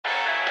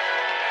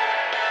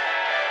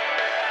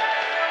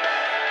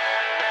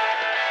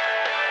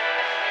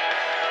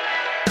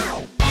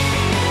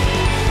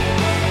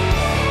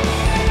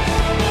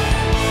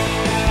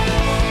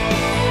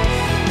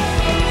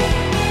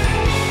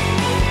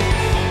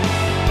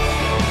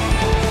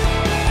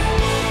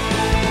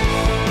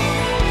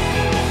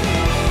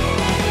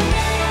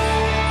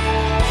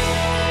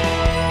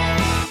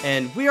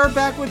are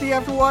back with the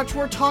Afterwatch.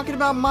 We're talking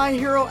about My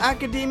Hero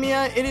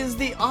Academia. It is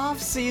the off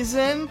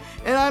season,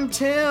 and I'm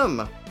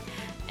Tim.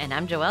 And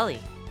I'm Joelle.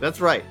 That's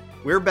right.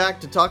 We're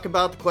back to talk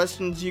about the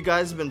questions you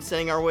guys have been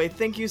sending our way.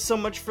 Thank you so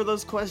much for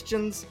those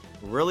questions.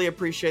 Really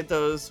appreciate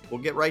those.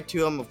 We'll get right to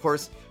them. Of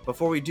course,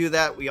 before we do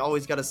that, we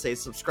always got to say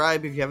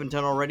subscribe if you haven't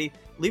done already.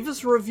 Leave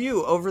us a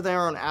review over there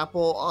on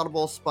Apple,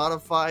 Audible,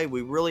 Spotify.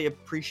 We really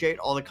appreciate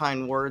all the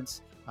kind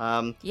words.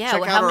 How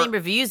many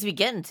reviews we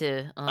getting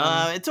to?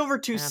 It's over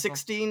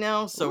 260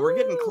 now, so we're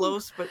getting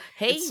close, but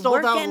it's we're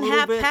stalled out a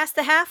little bit. Past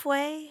the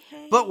halfway.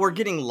 Hey. But we're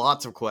getting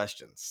lots of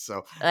questions,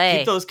 so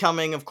keep those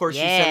coming. Of course,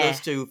 you send those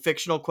to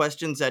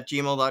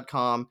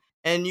fictionalquestions@gmail.com,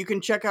 and you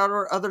can check out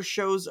our other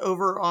shows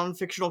over on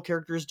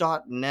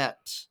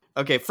fictionalcharacters.net.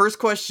 Okay, first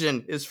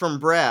question is from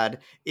Brad.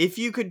 If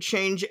you could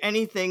change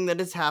anything that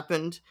has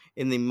happened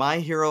in the My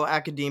Hero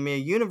Academia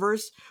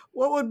universe,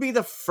 what would be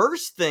the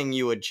first thing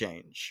you would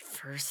change?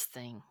 First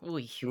thing.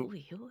 Ooh.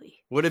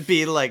 Would it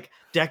be like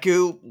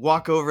Deku,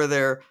 walk over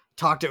there,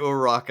 talk to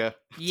Uraraka?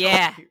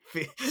 Yeah.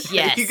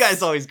 Yes. You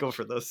guys always go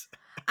for those.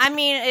 I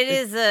mean, it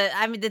is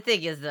the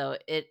thing is though,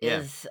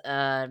 is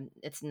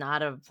it's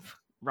not a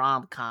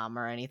rom-com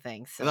or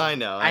anything. So I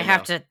know. I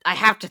have to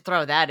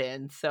throw that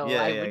in. So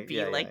I would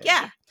be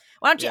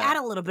why don't you add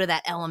a little bit of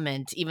that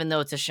element, even though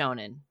it's a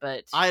shonen?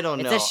 But I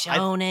don't know. It's a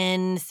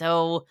shonen,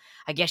 so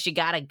I guess you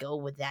gotta go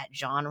with that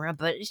genre.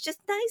 But it's just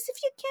nice if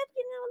you get,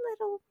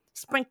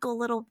 sprinkle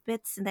little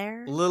bits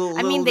there.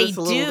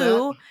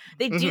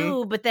 They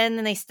do, but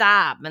then they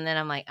stop, and then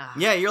I'm like, oh,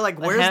 yeah, you're like,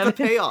 where's the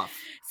payoff?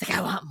 It's like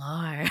I want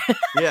more.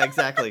 Yeah,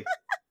 exactly.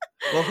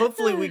 Well,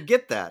 hopefully we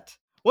get that.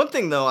 One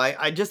thing though,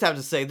 I just have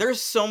to say,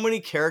 there's so many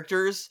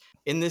characters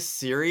in this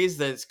series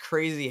that it's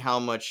crazy how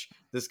much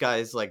this guy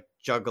is like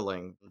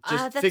juggling,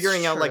 just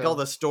figuring out like all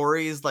the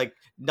stories, like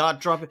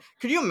not dropping.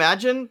 Could you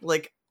imagine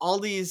like all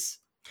these?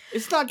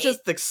 It's not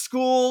just the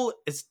school;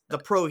 it's the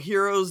pro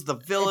heroes, the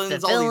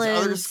villains, all these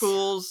other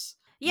schools.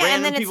 Yeah,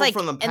 and then people it's like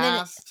from the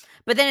past.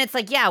 But then it's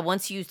like,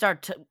 once you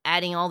start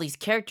adding all these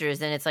characters,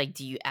 then it's like,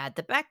 do you add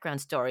the background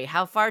story?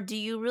 How far do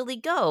you really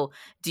go?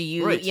 Do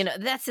you,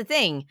 that's the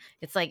thing.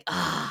 It's like,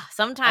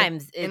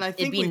 sometimes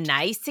it'd be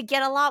nice to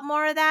get a lot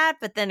more of that.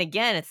 But then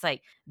again, it's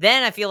like,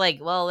 then I feel like,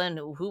 well, then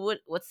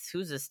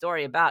who's the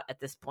story about at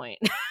this point?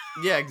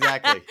 Yeah,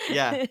 exactly.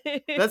 Yeah,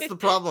 that's the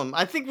problem.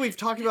 I think we've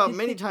talked about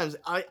many times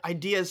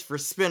ideas for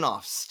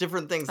spin-offs,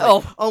 different things.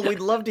 Like, we'd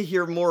love to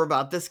hear more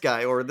about this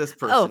guy or this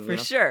person. Oh, for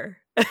sure.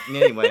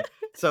 Anyway,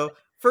 so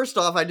first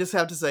off, I just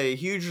have to say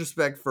huge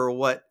respect for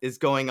what is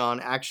going on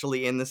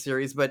actually in the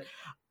series. But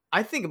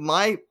I think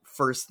my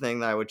first thing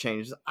that I would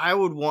change is I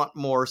would want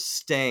more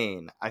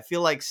Stain. I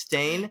feel like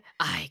Stain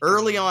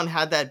early on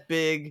made that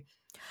big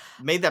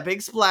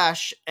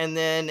splash and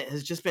then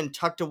has just been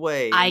tucked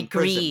away. I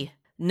agree.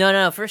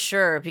 No, for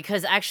sure.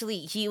 Because actually,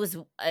 he was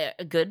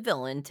a good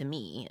villain to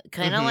me.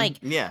 Kind of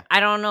I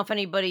don't know if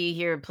anybody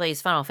here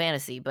plays Final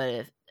Fantasy, but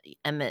if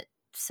Emmett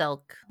Selk,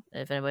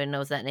 if anybody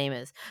knows that name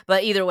is.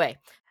 But either way,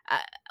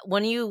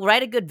 when you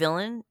write a good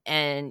villain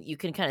and you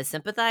can kind of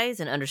sympathize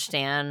and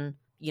understand,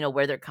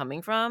 where they're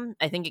coming from,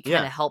 I think it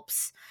kind of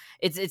helps.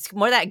 It's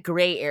more that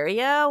gray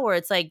area where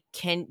it's like,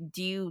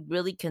 do you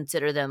really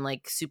consider them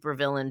like super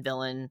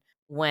villain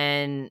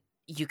when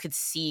you could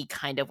see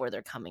kind of where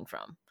they're coming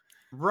from?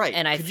 Right.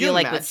 And I feel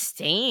like with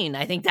Stain,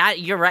 I think that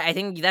you're right. I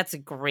think that's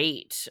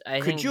great.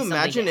 Could you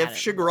imagine if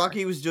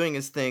Shigaraki was doing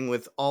his thing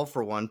with All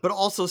For One, but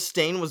also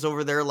Stain was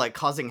over there like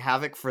causing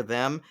havoc for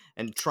them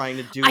and trying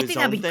to do his own thing?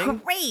 I think that'd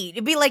be great.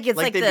 It'd be like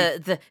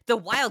the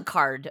wild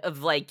card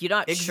of like, you're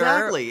not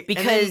sure.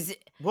 Because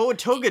what would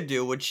Toga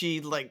do? Would she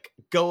like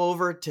go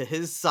over to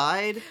his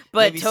side?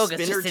 But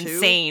Toga's just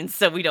insane,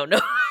 so we don't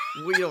know.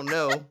 We don't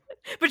know.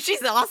 But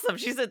she's awesome.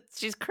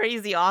 She's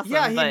crazy awesome.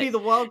 Yeah, he'd be the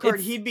wild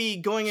card. He'd be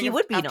going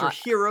after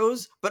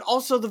heroes, but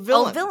also the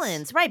villains. Oh,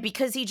 villains, right?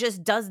 Because he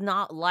just does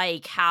not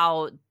like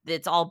how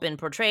it's all been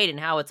portrayed and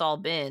how it's all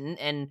been,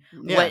 and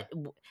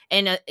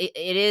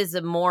it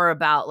is more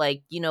about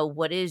like,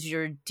 what is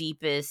your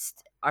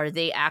deepest? Are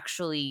they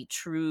actually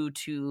true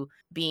to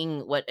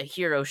being what a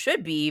hero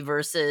should be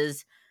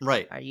versus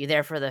right? Are you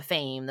there for the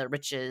fame, the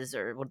riches,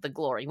 or the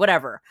glory,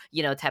 whatever,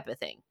 type of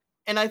thing?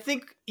 And I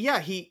think,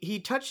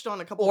 he touched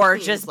on a couple or of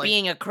things, just like,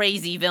 being a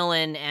crazy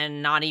villain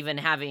and not even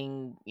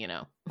having,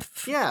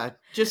 Yeah,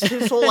 just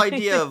his whole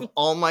idea of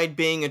All Might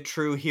being a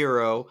true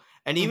hero,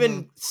 and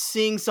even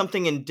seeing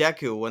something in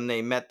Deku when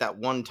they met that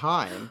one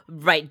time.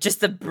 Right,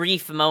 just a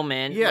brief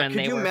moment. Yeah, when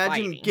could you imagine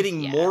fighting.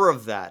 Getting more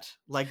of that?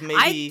 Like maybe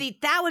I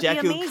think that would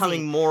Deku be amazing.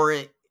 Coming more.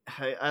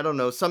 I don't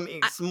know, some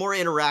more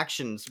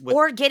interactions with,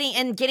 or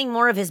getting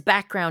more of his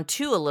background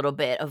too, a little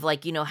bit of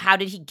like, how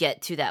did he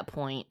get to that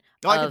point?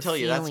 Oh, I can tell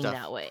you that stuff.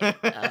 That way.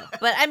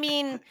 But I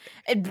mean,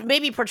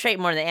 maybe portray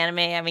more in the anime.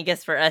 I mean, I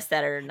guess for us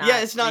that are not. Yeah,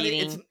 it's not.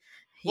 Reading,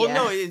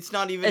 no, it's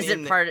not even. Is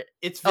it part?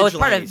 It's part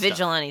of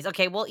Vigilantes.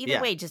 Okay, well, either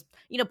way, just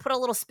put a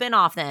little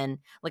spin-off then,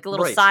 like a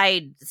little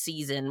side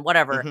season,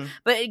 whatever.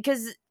 But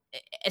because,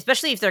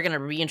 especially if they're gonna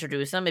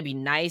reintroduce them, it'd be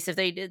nice if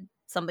they did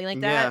something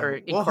like that or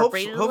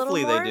incorporate it a little more.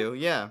 Hopefully they do.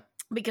 Yeah.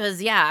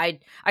 Because I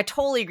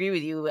totally agree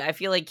with you. I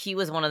feel like he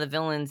was one of the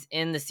villains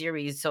in the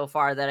series so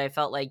far that I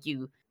felt like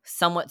you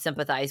somewhat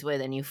sympathize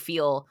with and you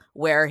feel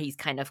where he's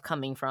kind of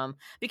coming from.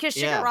 Because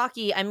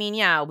Shigaraki, I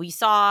mean, we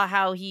saw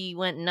how he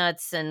went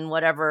nuts and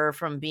whatever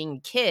from being a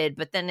kid,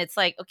 but then it's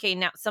like, okay,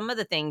 now some of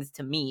the things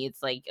to me,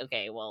 it's like,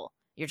 okay, well,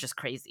 you're just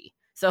crazy.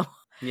 So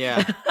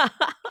yeah,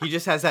 he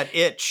just has that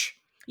itch.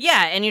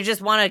 Yeah, and you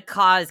just want to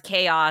cause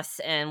chaos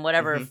and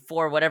whatever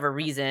for whatever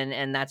reason,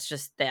 and that's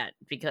just that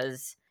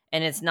because,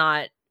 and it's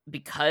not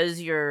because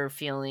you're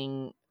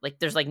feeling like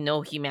there's like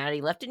no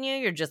humanity left in you.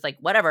 You're just like,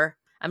 whatever,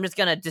 I'm just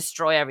gonna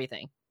destroy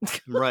everything.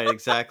 Right,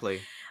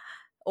 exactly.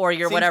 Or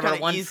you're Seems whatever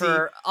one easy,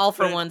 for all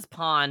for one's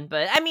pawn.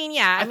 But I mean,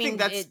 I mean,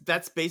 think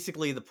that's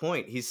basically the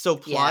point. He's so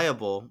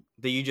pliable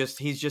that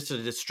he's just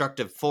a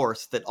destructive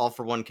force that all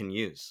for one can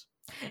use.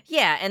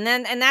 Yeah, and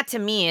that to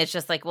me it's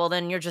just like, well,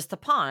 then you're just a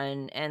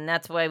pawn, and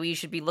that's why we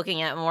should be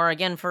looking at more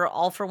again for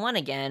all for one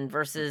again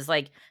versus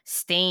like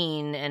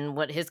Stain and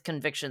what his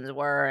convictions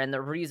were and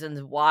the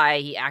reasons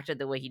why he acted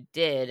the way he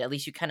did. At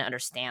least you kind of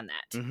understand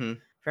that.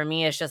 For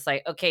me, it's just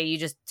like, okay, you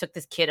just took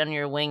this kid under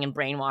your wing and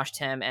brainwashed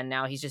him, and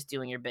now he's just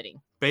doing your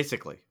bidding.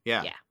 Basically,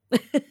 yeah.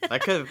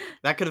 that could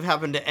have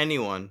happened to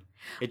anyone.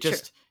 It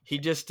just it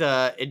just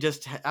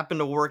happened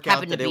to work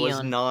out that it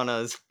was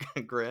Nana's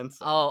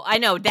grandson. Oh, I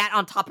know that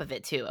on top of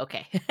it too.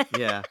 Okay.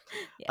 Yeah.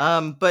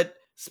 But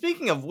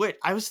speaking of which,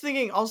 I was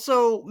thinking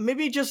also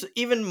maybe just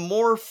even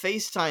more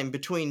FaceTime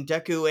between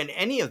Deku and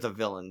any of the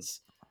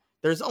villains.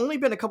 There's only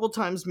been a couple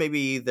times,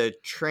 maybe the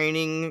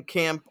training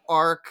camp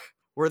arc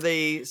where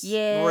they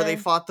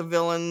fought the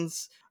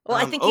villains. Well,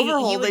 I think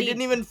overall they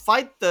didn't even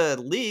fight the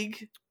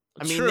League.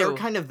 I mean, they were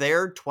kind of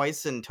there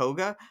twice in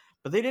Toga,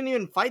 but they didn't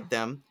even fight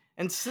them.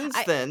 And since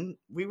then,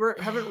 they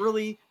haven't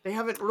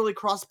really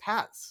crossed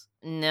paths.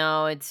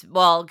 No,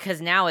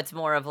 because now it's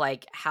more of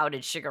like, how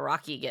did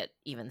Shigaraki get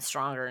even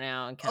stronger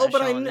now? And kind of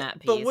showing that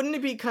piece. But wouldn't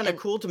it be kind of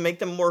cool to make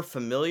them more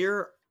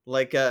familiar?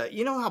 Like,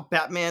 you know how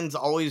Batman's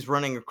always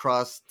running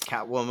across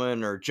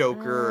Catwoman or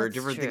Joker or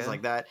different things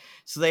like that?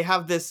 So they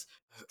have this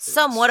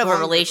somewhat of a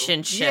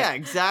relationship. Yeah,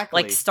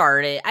 exactly. Like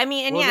started. I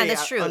mean, and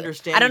that's true.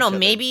 I don't know.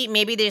 Maybe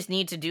they just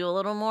need to do a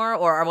little more,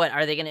 or what?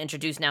 Are they going to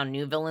introduce now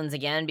new villains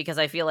again? Because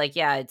I feel like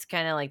it's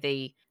kind of like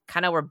they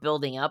kind of were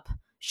building up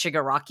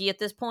Shigaraki at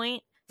this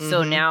point.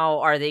 So now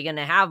are they going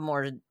to have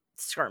more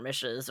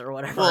skirmishes or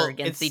whatever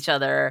against each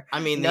other?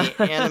 I mean, the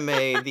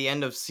anime, the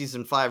end of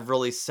season 5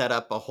 really set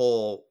up a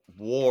whole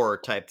war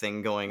type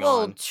thing going on.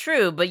 Well,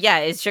 true, but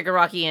is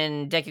Shigaraki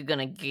and Deku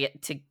gonna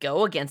get to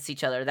go against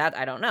each other? That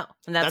I don't know,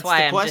 and that's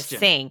why I'm just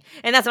saying,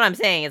 and that's what I'm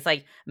saying. It's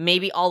like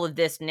maybe all of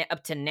this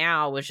up to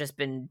now was just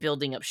been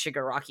building up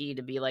Shigaraki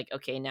to be like,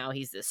 okay, now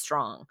he's this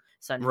strong.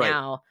 So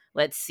now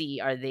let's see,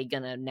 are they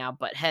gonna now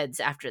butt heads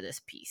after this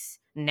piece?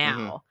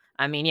 Now,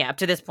 I mean, up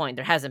to this point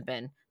there hasn't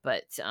been.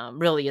 But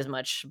really as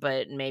much,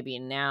 but maybe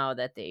now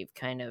that they've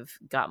kind of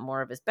got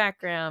more of his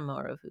background,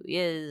 more of who he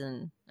is,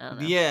 and I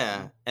don't know.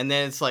 Yeah, and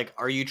then it's like,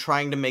 are you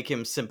trying to make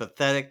him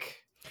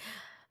sympathetic?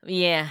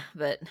 Yeah,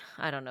 but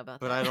I don't know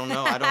about that. But I don't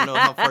know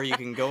how far you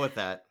can go with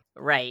that.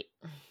 Right.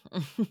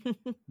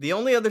 The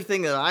only other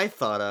thing that I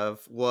thought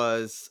of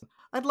was,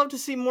 I'd love to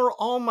see more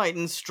All Might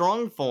in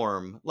strong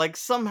form. Like,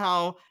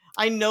 somehow...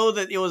 I know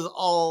that it was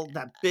all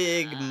that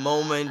big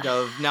moment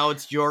of now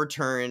it's your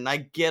turn. I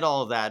get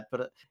all that,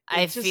 but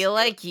I feel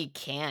like he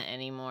can't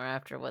anymore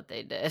after what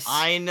they did.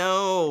 I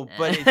know,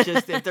 but it's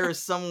just if there's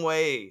some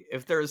way,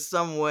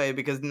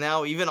 because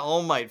now even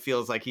All Might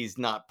feels like he's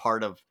not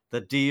part of the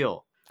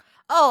deal.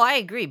 Oh, I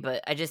agree,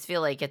 but I just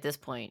feel like at this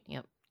point,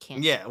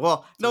 can't. Yeah,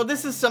 well, no,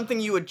 this is something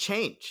you would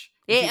change.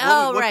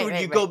 Yeah, what would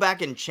you go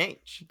back and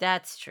change?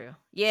 That's true.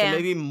 Yeah. So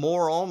maybe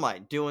more All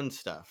Might doing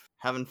stuff,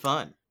 having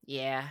fun.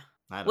 Yeah.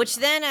 Which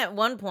then at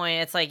one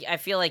point it's like I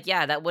feel like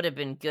that would have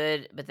been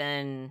good, but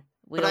then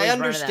but I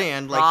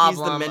understand like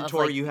he's the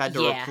mentor you had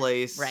to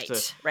replace,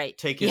 right.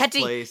 Take his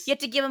place. You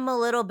had to give him a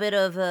little bit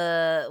of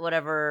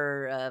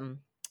whatever.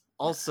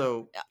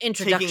 Also,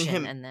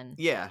 introduction, and then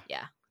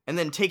and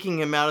then taking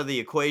him out of the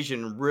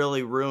equation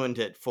really ruined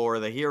it for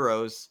the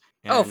heroes.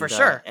 And, for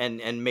sure. And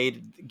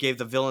gave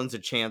the villains a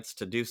chance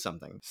to do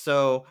something.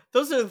 So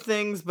those are the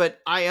things, but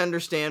I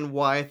understand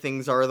why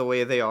things are the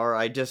way they are.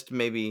 I just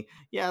maybe,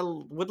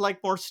 would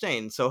like more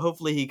Stain. So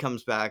hopefully he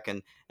comes back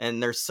and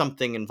there's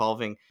something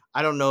involving,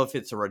 I don't know if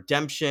it's a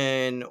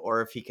redemption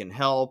or if he can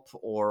help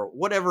or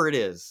whatever it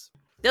is.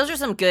 I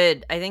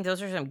think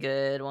those are some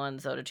good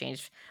ones though to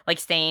change. Like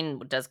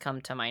Stain does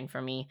come to mind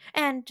for me.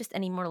 And just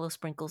any more little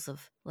sprinkles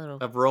of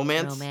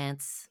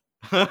romance.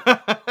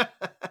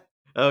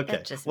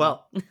 Okay.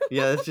 Well,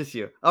 that's just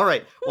you. All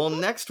right. Well,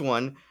 next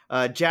one,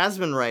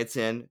 Jasmine writes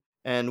in,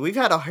 and we've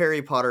had a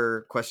Harry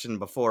Potter question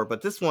before,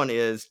 but this one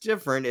is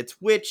different. It's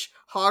which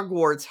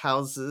Hogwarts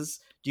houses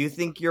do you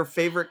think your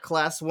favorite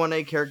Class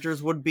 1A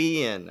characters would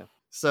be in?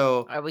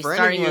 So are we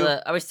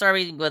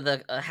starting with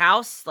a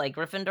house like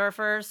Gryffindor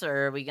first,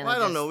 or are we gonna? I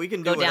don't know. We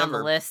can go do down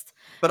the list,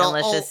 but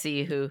let's just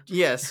see who.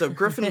 Yeah. So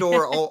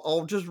Gryffindor,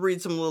 I'll just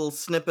read some little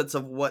snippets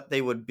of what they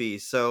would be.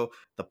 So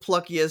the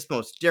pluckiest,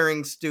 most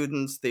daring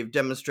students. They've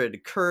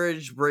demonstrated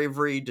courage,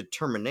 bravery,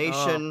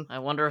 determination. I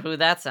wonder who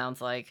that sounds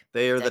like.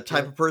 They are the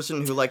type of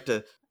person who like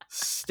to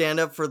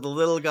stand up for the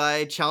little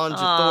guy, challenge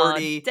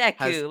authority.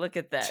 Deku, look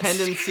at that.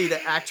 Tendency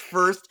to act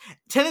first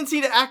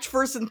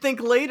and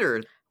think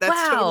later.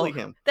 That's totally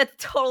him. That's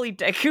totally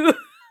Deku.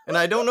 And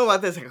I don't know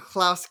about this, like a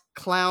class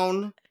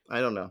clown.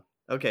 I don't know.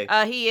 Okay.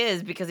 He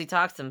is, because he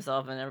talks to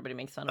himself and everybody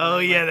makes fun of him. Oh,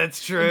 yeah,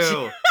 that's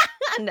true.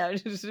 No.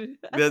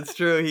 That's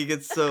true. He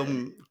gets so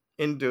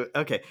into it.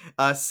 Okay.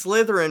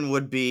 Slytherin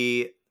would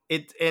be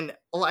it, and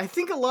I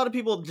think a lot of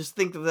people just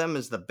think of them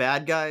as the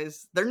bad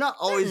guys. They're not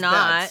always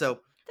bad. So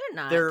they're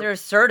not. They're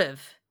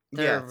assertive.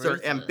 They're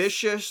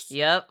ambitious.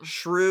 Yep.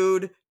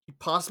 Shrewd,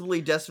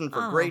 possibly destined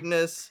for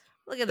greatness.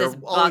 Look at this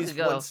always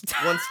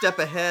one step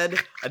ahead,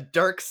 a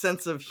dark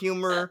sense of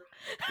humor,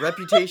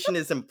 reputation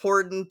is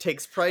important,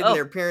 takes pride in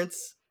their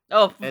appearance,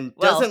 and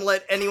doesn't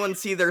let anyone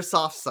see their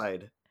soft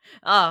side.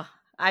 Oh,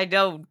 I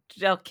know.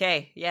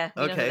 Okay, yeah,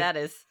 you know who that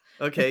is.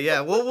 Okay, yeah,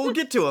 we'll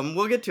get to him.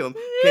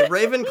 Okay,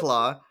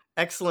 Ravenclaw,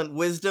 excellent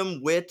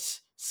wisdom,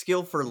 wit,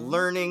 skill for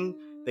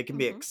learning. They can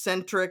be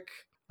eccentric.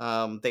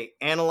 They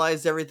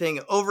analyze everything,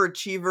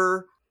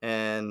 overachiever,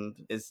 and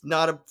is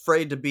not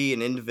afraid to be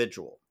an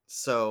individual.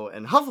 So,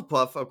 and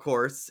Hufflepuff, of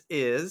course,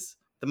 is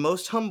the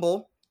most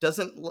humble,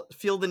 doesn't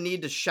feel the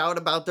need to shout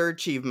about their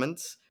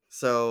achievements.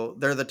 So,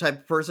 they're the type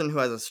of person who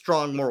has a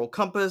strong moral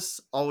compass,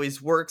 always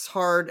works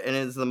hard, and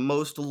is the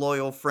most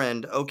loyal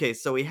friend. Okay,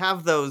 so we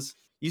have those.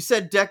 You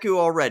said Deku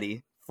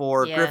already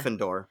for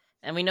Gryffindor.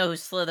 And we know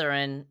who's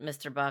Slytherin,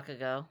 Mr.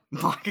 Bakugo.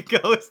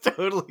 Bakugo is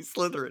totally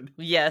Slytherin.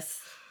 Yes.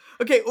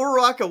 Okay,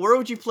 Uraraka, where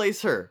would you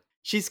place her?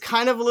 She's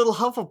kind of a little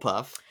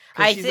Hufflepuff.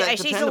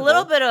 She's a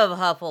little bit of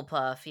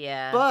Hufflepuff,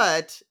 yeah.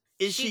 But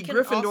is she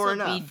Gryffindor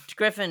enough? Be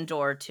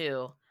Gryffindor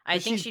too. I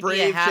think she'd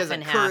brave, be a half she has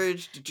and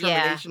courage, half.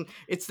 Determination. Yeah.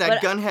 It's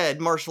that gunhead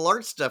martial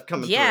arts stuff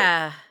coming through.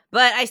 Yeah,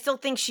 but I still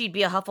think she'd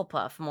be a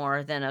Hufflepuff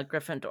more than a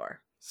Gryffindor.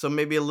 So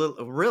maybe a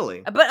little,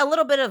 really? But a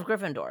little bit of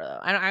Gryffindor, though.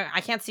 I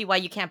can't see why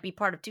you can't be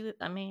part of two.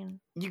 I mean...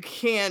 You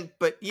can't,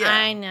 but yeah.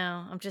 I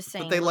know. I'm just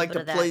saying. But they like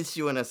to place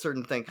you in a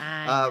certain thing.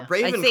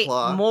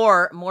 Ravenclaw.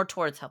 More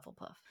towards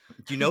Hufflepuff.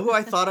 Do you know who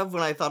I thought of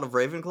when I thought of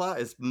Ravenclaw?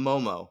 Is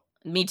Momo.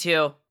 Me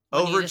too.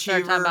 Overachiever,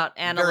 start talking about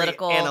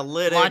analytical,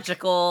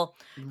 logical.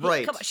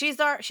 Right. Come on, she's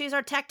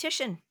our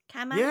tactician.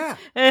 Come on. Yeah.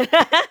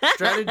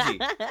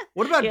 Strategy.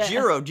 What about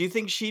Jiro? Do you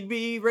think she'd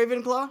be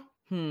Ravenclaw?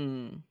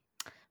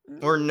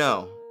 Or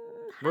no?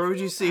 Where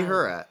would you see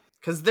her at?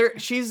 Because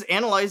she's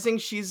analyzing.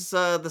 She's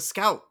the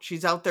scout.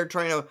 She's out there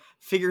trying to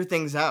figure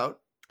things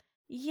out.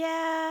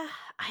 Yeah.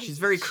 She's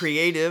very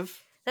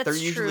creative. That's They're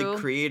usually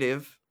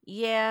creative.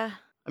 Yeah.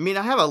 I mean,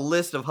 I have a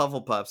list of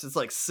Hufflepuffs. It's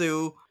like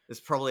Sue is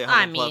probably a Hufflepuff.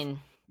 I mean.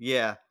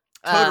 Yeah.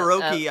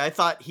 Todoroki, I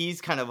thought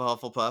he's kind of a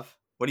Hufflepuff.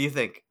 What do you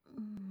think?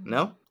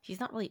 No? He's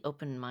not really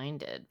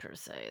open-minded, per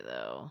se,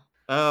 though.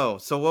 Oh,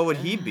 so what would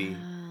he be?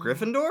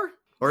 Gryffindor?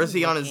 Or is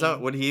he on his own?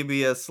 Would he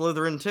be a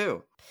Slytherin,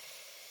 too?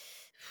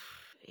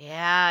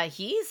 Yeah,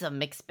 he's a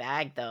mixed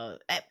bag, though.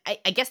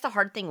 I guess the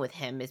hard thing with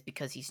him is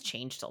because he's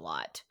changed a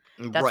lot.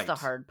 That's the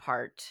hard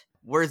part.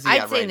 Where's he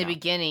at I'd say right in the now?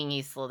 beginning,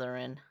 he's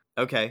Slytherin.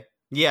 Okay.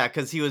 Yeah,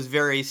 because he was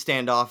very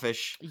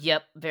standoffish.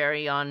 Yep,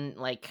 very on,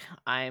 like,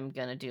 I'm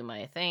gonna do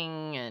my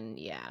thing, and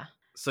yeah.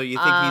 So you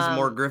think he's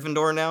more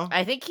Gryffindor now?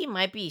 I think he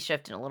might be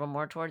shifting a little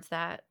more towards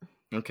that.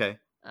 Okay.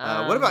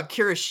 What about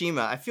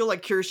Kirishima? I feel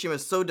like Kirishima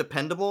is so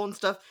dependable and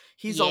stuff.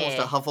 He's almost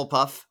a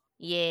Hufflepuff.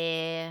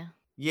 Yeah.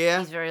 Yeah?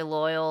 He's very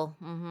loyal.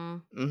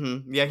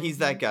 Yeah, he's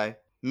that guy.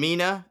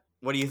 Mina,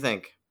 what do you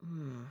think?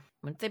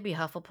 Wouldn't they be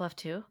Hufflepuff,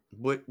 too?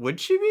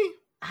 Would she be?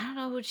 I don't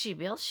know who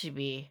else she'd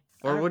be.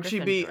 Or would she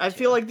be? I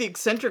feel like the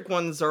eccentric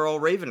ones are all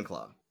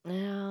Ravenclaw.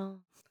 No.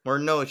 Or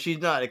no, she's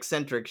not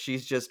eccentric.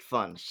 She's just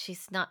fun.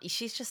 She's not.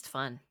 She's just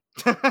fun.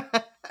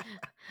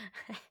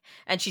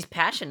 And she's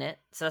passionate,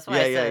 so that's why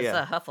I said it's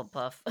a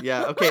Hufflepuff.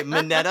 Yeah. Okay,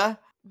 Minetta.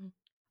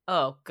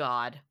 Oh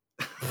God.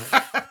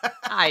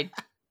 I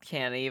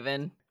can't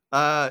even.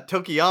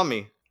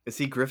 Tokiyami. Is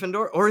he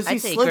Gryffindor or is he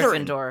I'd say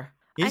Slytherin? Gryffindor.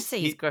 I'd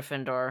say he's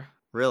Gryffindor.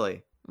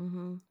 Really?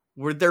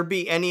 Would there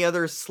be any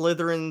other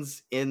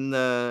Slytherins in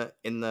the?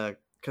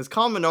 Because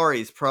Kaminari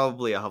is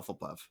probably a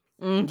Hufflepuff.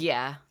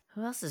 Yeah.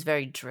 Who else is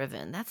very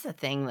driven? That's the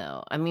thing,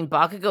 though. I mean,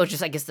 Bakugo is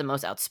just, I guess, the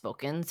most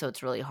outspoken, so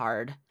it's really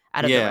hard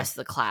out of the rest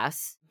of the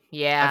class.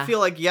 Yeah. I feel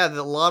like, a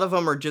lot of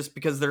them are just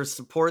because their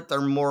support, they're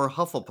more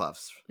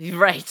Hufflepuffs.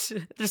 Right.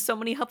 There's so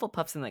many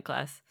Hufflepuffs in that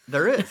class.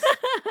 There is.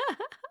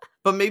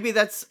 But maybe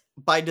that's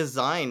by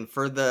design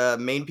for the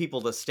main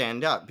people to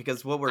stand out,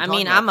 because what we're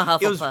talking about... I'm a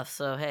Hufflepuff,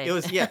 so hey. It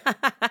was,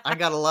 I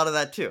got a lot of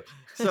that too.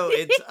 So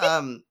it's,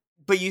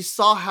 but you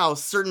saw how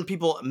certain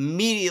people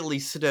immediately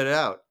stood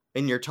out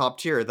in your top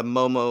tier, the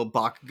Momo,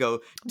 Bakugo,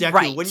 Deku.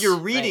 Right, when you're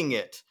reading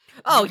it,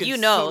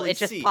 it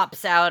just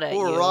pops out at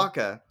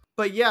Uraraka.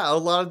 But yeah, a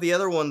lot of the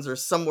other ones are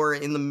somewhere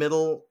in the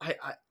middle.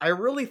 I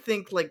really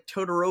think like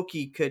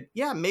Todoroki could,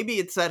 maybe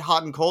it's that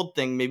hot and cold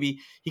thing. Maybe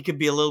he could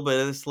be a little bit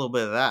of this, a little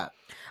bit of that.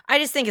 I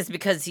just think it's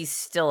because he's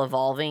still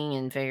evolving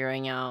and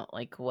figuring out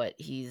like what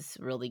he's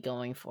really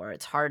going for.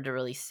 It's hard to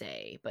really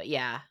say, but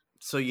yeah.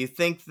 So you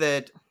think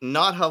that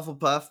not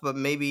Hufflepuff, but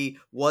maybe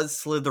was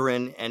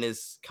Slytherin and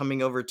is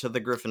coming over to the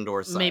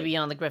Gryffindor side? Maybe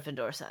on the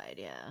Gryffindor side,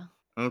 yeah.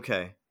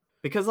 Okay.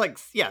 Because, like,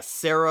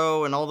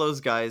 Saro and all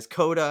those guys,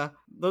 Coda,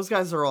 those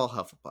guys are all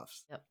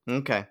Hufflepuffs.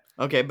 Yep.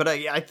 Okay, but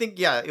I think,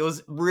 it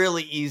was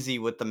really easy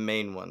with the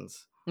main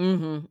ones.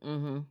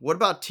 What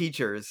about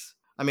teachers?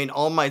 I mean,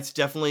 All Might's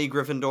definitely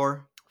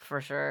Gryffindor.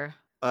 For sure.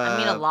 I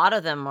mean, a lot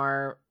of them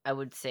are, I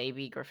would say,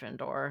 be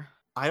Gryffindor.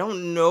 I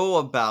don't know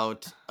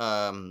about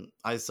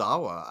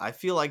Aizawa. I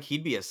feel like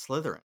he'd be a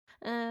Slytherin.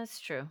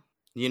 That's true.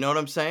 You know what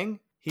I'm saying?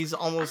 He's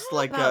almost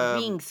like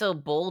being so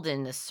bold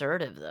and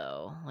assertive,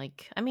 though.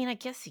 Like, I mean, I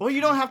guess. Well,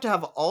 you don't have to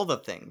have all the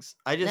things.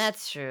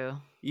 That's true.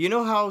 You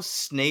know how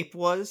Snape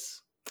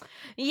was?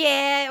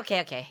 Yeah.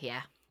 Okay.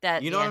 Yeah.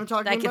 That. You know what I'm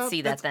talking about? I can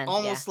see that. Then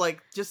almost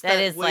like just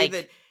that is way like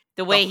that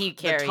the way he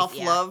carries the tough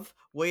love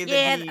way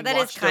that he that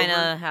is kind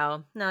of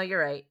how. No, you're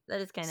right.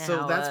 That is kind of so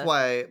how. That's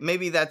why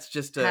maybe that's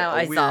just how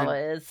a Aizawa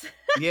weird. Is.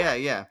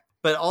 Yeah.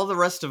 But all the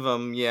rest of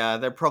them,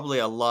 they're probably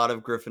a lot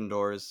of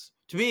Gryffindors.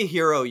 To be a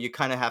hero, you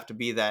kind of have to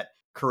be that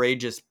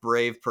courageous,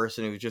 brave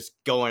person who's just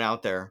going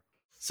out there.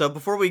 So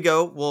before we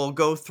go, we'll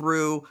go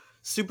through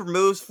super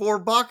moves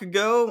for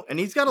Bakugo, and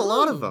he's got a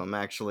lot of them,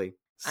 actually.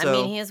 So, I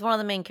mean, he is one of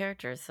the main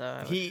characters,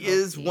 so he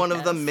is one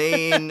of the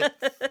main,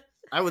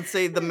 I would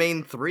say the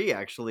main three,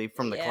 actually,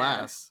 from the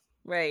class.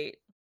 Right.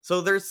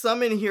 So there's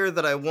some in here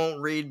that I won't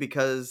read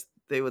because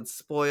they would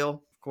spoil,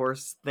 of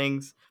course,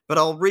 things, but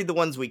I'll read the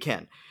ones we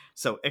can.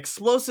 So,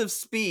 explosive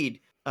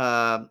speed.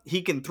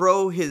 He can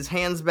throw his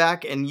hands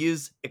back and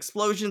use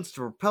explosions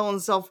to propel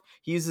himself.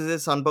 He uses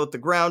this on both the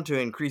ground to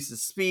increase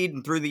his speed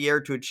and through the air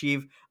to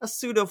achieve a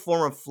pseudo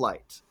form of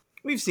flight.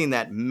 We've seen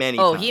that many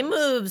times. Oh, he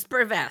moves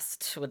per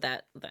vest with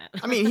that.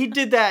 I mean, he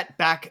did that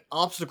back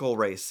obstacle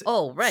race.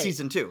 Oh, right.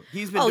 Season 2.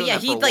 He's been doing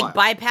that for a while. He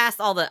bypassed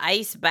all the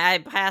ice,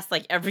 bypassed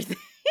like everything.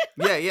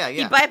 Yeah.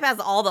 He bypassed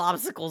all the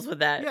obstacles with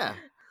that.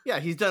 Yeah,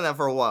 he's done that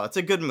for a while. It's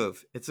a good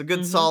move. It's a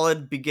good,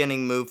 solid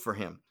beginning move for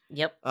him.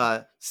 Yep.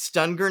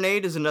 Stun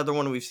grenade is another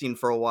one we've seen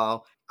for a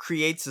while.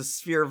 Creates a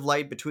sphere of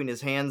light between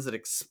his hands that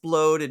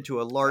explode into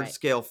a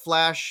large-scale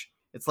flash.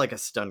 It's like a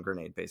stun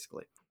grenade,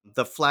 basically.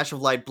 The flash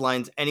of light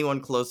blinds anyone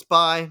close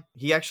by.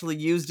 He actually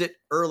used it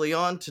early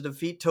on to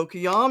defeat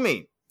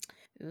Tokoyami.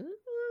 Ooh,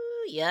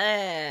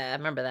 yeah, I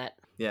remember that.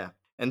 Yeah.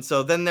 And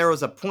so then there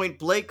was a point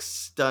blank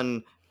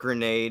stun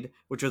grenade,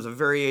 which was a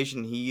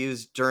variation he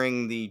used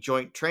during the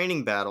joint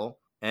training battle.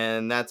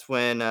 And that's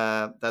when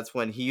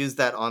he used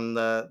that on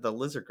the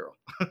lizard girl.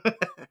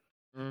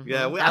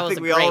 Yeah, I think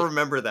we all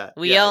remember that.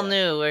 We all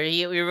knew where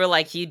we were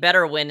like, he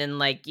better win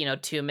in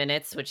 2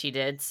 minutes, which he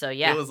did. So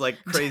yeah, it was like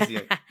crazy.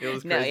 It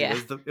was crazy.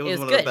 It was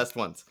one of the best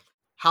ones.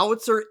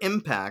 Howitzer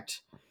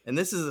Impact, and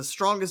this is the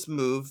strongest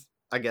move,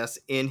 I guess,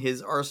 in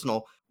his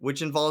arsenal,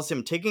 which involves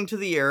him taking to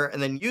the air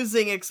and then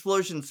using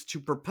explosions to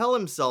propel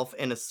himself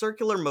in a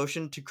circular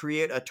motion to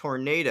create a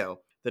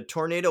tornado. The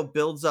tornado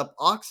builds up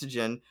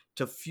oxygen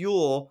to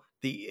fuel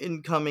the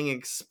incoming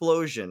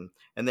explosion,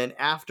 and then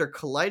after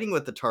colliding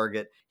with the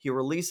target, he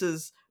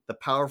releases the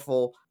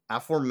powerful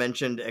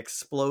aforementioned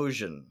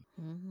explosion.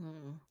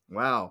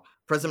 Wow.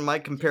 President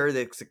Mike compared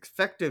its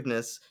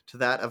effectiveness to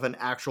that of an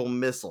actual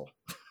missile.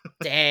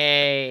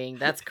 Dang,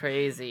 that's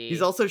crazy.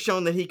 He's also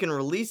shown that he can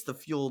release the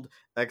fueled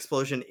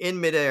explosion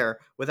in midair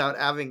without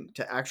having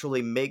to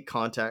actually make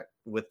contact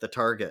with the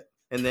target.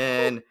 And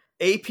then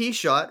AP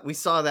shot, we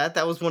saw that.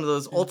 That was one of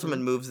those ultimate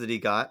moves that he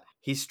got.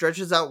 He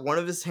stretches out one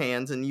of his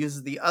hands and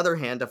uses the other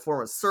hand to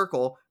form a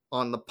circle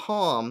on the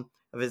palm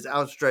of his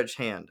outstretched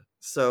hand.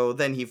 So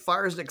then he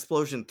fires an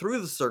explosion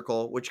through the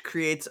circle, which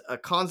creates a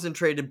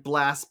concentrated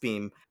blast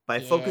beam. By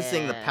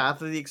focusing the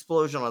path of the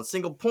explosion on a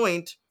single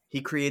point,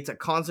 he creates a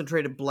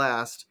concentrated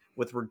blast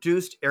with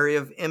reduced area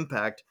of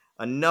impact,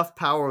 enough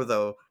power,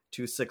 though,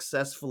 to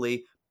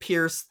successfully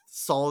pierce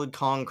solid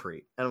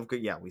concrete. And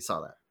we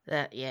saw that.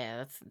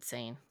 That's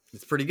insane.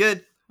 It's pretty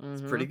good.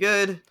 It's pretty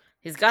good.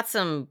 He's got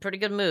some pretty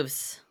good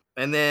moves.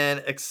 And then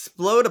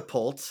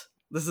Explodapult.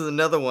 This is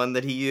another one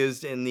that he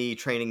used in the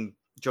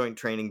joint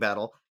training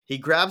battle. He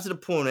grabs an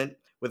opponent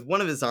with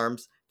one of his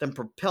arms, then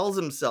propels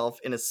himself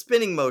in a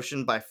spinning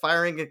motion by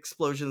firing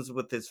explosions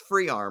with his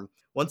free arm.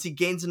 Once he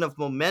gains enough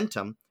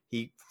momentum,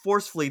 he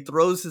forcefully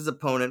throws his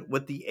opponent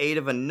with the aid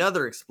of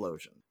another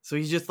explosion. So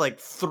he's just like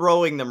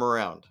throwing them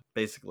around,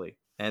 basically.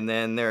 And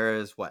then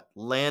there's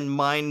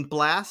Landmine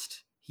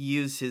Blast. He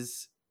used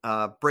his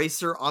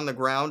bracer on the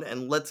ground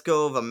and lets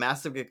go of a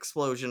massive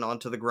explosion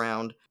onto the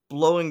ground,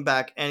 blowing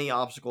back any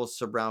obstacles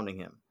surrounding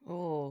him.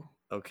 Oh.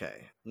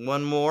 Okay.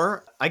 One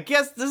more. I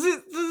guess, does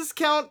this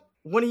count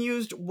when he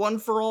used One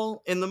for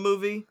All in the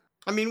movie?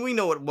 I mean, we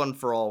know what One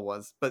for All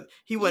was, but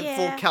he went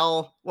full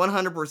cal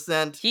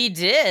 100%. He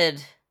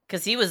did,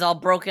 because he was all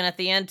broken at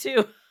the end,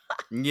 too.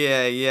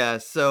 Yeah.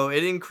 So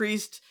it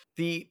increased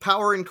The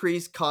power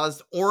increase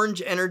caused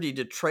orange energy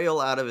to trail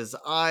out of his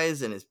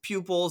eyes and his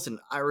pupils and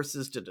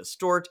irises to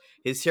distort.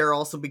 His hair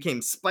also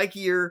became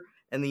spikier,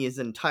 and his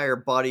entire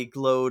body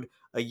glowed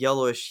a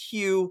yellowish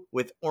hue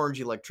with orange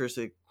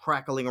electricity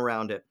crackling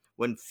around it.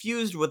 When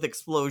fused with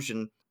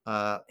explosion,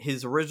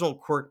 his original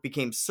quirk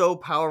became so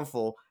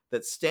powerful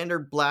that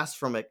standard blasts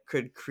from it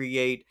could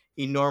create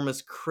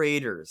enormous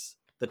craters.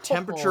 The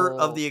temperature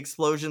of the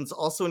explosions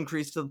also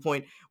increased to the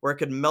point where it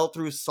could melt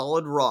through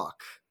solid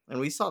rock. And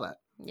we saw that.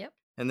 Yep.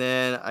 And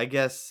then I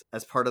guess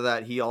as part of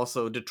that, he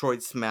also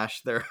Detroit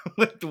smashed there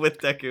with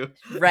Deku.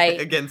 Right.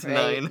 Against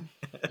Nine.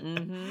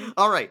 Mm-hmm.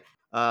 All right.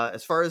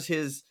 As far as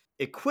his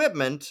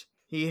equipment,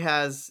 he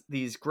has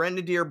these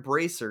Grenadier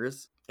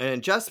bracers, an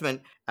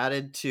adjustment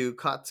added to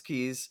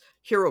Katsuki's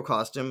hero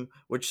costume,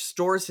 which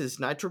stores his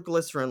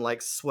nitroglycerin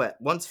like sweat.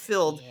 Once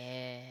filled,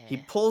 he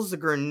pulls the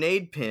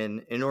grenade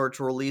pin in order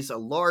to release a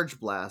large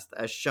blast,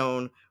 as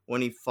shown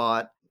when he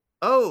fought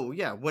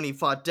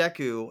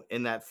Deku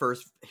in that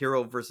first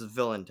hero versus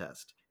villain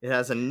test. It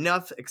has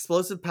enough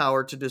explosive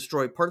power to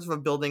destroy parts of a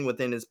building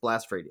within its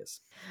blast radius.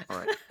 All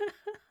right.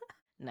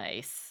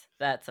 Nice.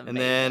 That's amazing. And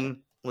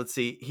then, let's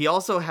see. He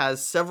also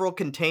has several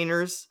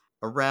containers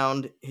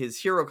around his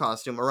hero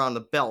costume, around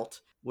the belt,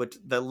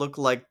 that look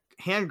like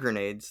hand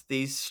grenades.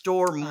 These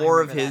store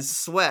more of his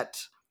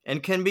sweat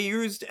and can be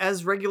used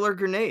as regular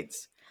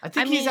grenades. I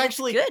think he's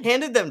actually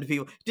handed them to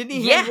people. Didn't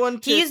he hand one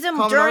to he used them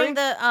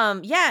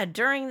Kaminari?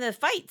 during the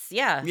fights.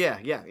 Yeah.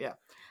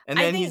 And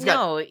then he's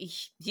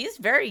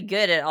very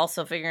good at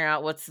also figuring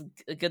out what's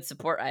good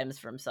support items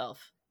for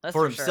himself. That's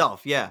for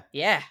himself, sure.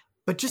 Yeah.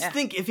 But just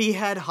think, if he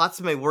had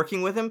Hatsume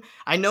working with him,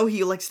 I know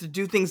he likes to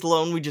do things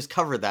alone. We just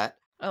covered that.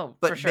 Oh,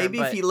 but for sure, maybe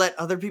if he let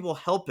other people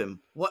help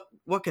him,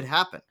 what could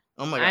happen?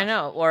 Oh my gosh. I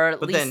know, or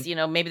at least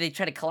maybe they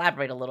try to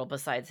collaborate a little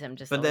besides him.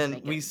 But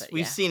then we've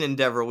seen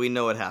Endeavor. We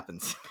know what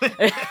happens.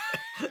 That's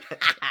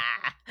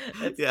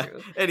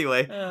true.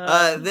 Anyway,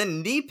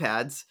 then knee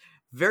pads,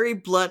 very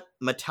blunt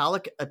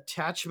metallic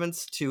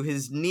attachments to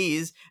his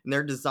knees, and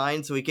they're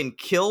designed so he can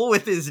kill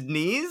with his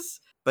knees.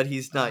 But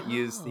he's not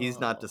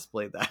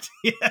displayed that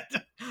yet.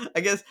 I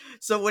guess,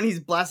 so when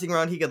he's blasting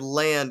around, he could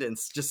land and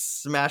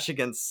just smash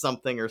against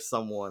something or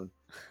someone.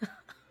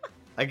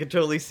 I could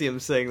totally see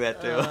him saying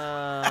that too.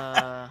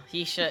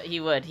 He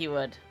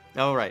would.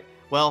 All right.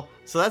 Well,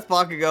 so that's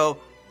Bakugo.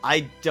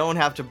 I don't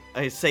have to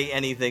say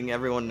anything.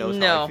 Everyone knows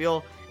how I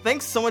feel.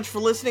 Thanks so much for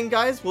listening,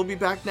 guys. We'll be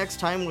back next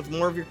time with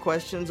more of your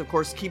questions. Of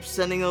course, keep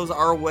sending those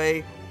our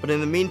way. But in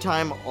the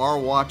meantime, our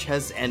watch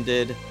has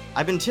ended.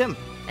 I've been Tim.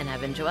 And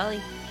I've been Joelle.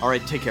 All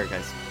right, take care,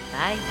 guys.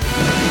 Bye.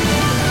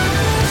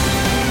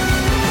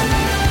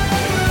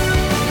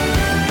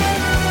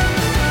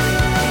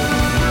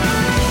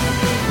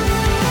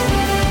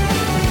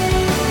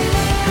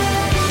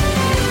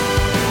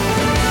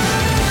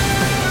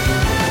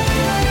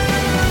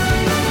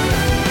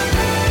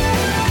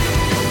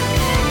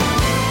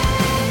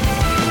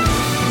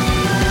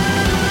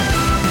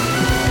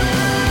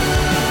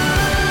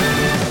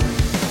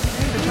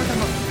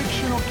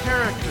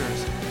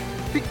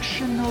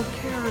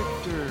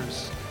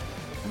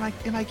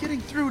 Am I getting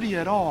through to you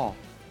at all?